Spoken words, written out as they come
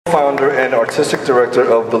co-founder and artistic director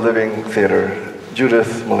of the Living Theater,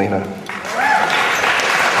 Judith Malina.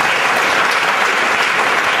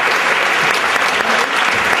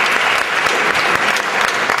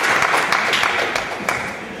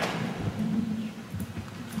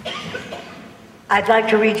 I'd like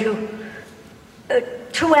to read you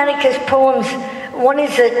two anarchist poems. One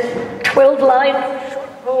is a 12-line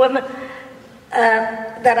short poem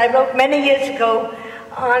that I wrote many years ago,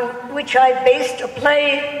 on which I based a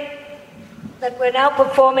play that we're now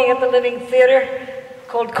performing at the Living Theater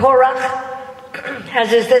called Korach,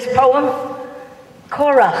 as is this poem.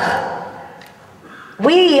 Korach.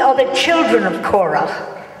 We are the children of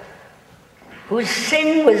Korach, whose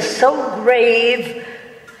sin was so grave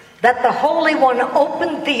that the Holy One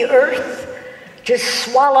opened the earth to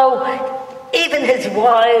swallow even his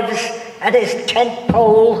wives and his tent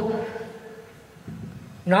pole.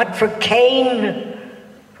 Not for Cain,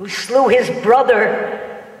 who slew his brother,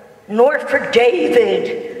 nor for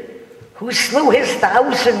David, who slew his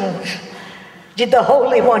thousands, did the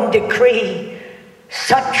Holy One decree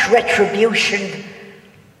such retribution.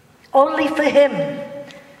 Only for him,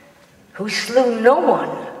 who slew no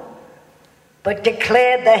one, but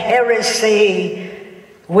declared the heresy,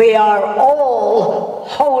 we are all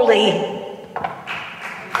holy.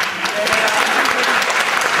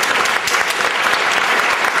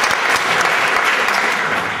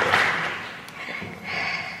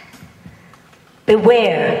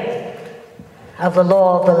 Beware of the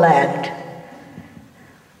law of the land.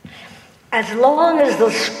 As long as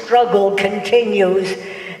the struggle continues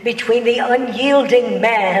between the unyielding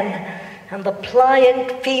man and the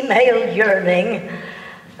pliant female yearning,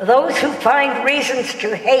 those who find reasons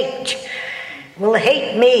to hate will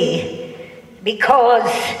hate me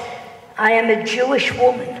because I am a Jewish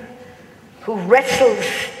woman who wrestles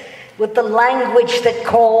with the language that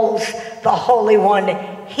calls the Holy One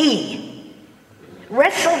he.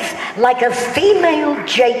 Wrestles like a female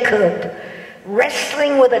Jacob,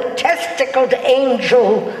 wrestling with a testicled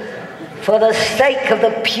angel for the sake of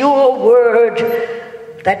the pure word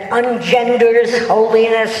that ungenders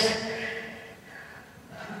holiness.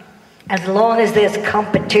 As long as there's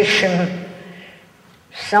competition,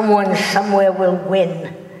 someone somewhere will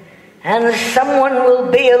win, and someone will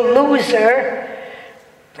be a loser,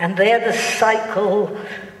 and there the cycle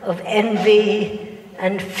of envy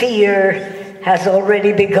and fear has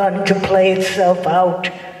already begun to play itself out.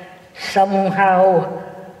 Somehow,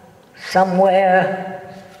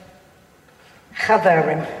 somewhere.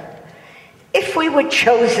 Chaverim. If we were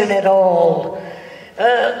chosen at all,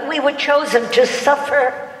 we were chosen to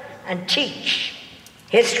suffer and teach.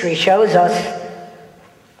 History shows us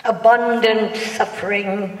abundant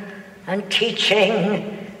suffering and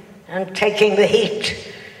teaching and taking the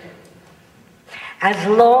heat. As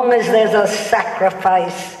long as there's a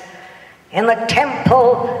sacrifice in the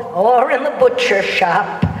temple or in the butcher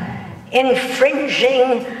shop,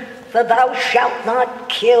 infringing the thou shalt not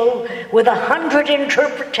kill with 100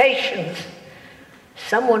 interpretations,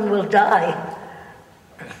 someone will die.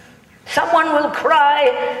 Someone will cry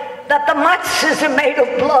that the matzahs are made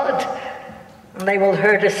of blood, and they will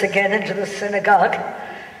herd us again into the synagogue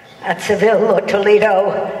at Seville or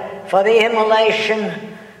Toledo for the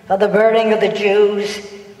immolation, for the burning of the Jews.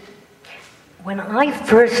 When I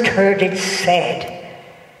first heard it said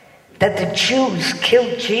that the Jews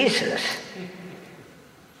killed Jesus,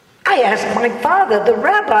 I asked my father, the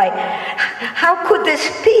rabbi, how could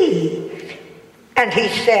this be? And he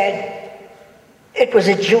said, it was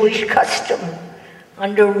a Jewish custom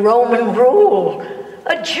under Roman rule,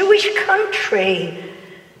 a Jewish country,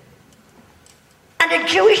 and a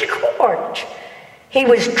Jewish court. He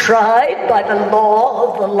was tried by the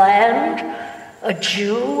law of the land, a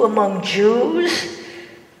Jew among Jews.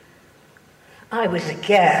 I was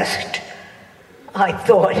aghast. I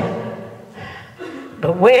thought,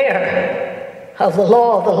 beware of the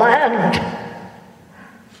law of the land.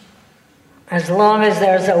 As long as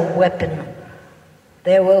there's a weapon,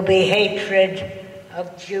 there will be hatred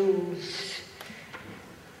of Jews.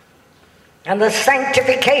 And the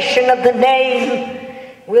sanctification of the name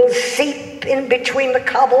will seep in between the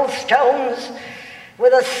cobblestones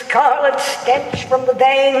with a scarlet stench from the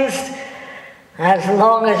veins, as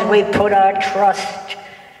long as we put our trust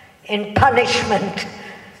in punishment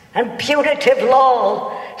and punitive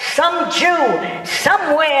law. Some Jew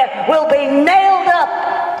somewhere will be nailed up.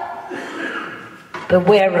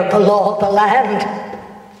 Beware of the law of the land.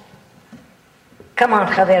 Come on,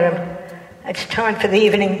 Chaverim. It's time for the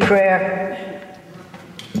evening prayer.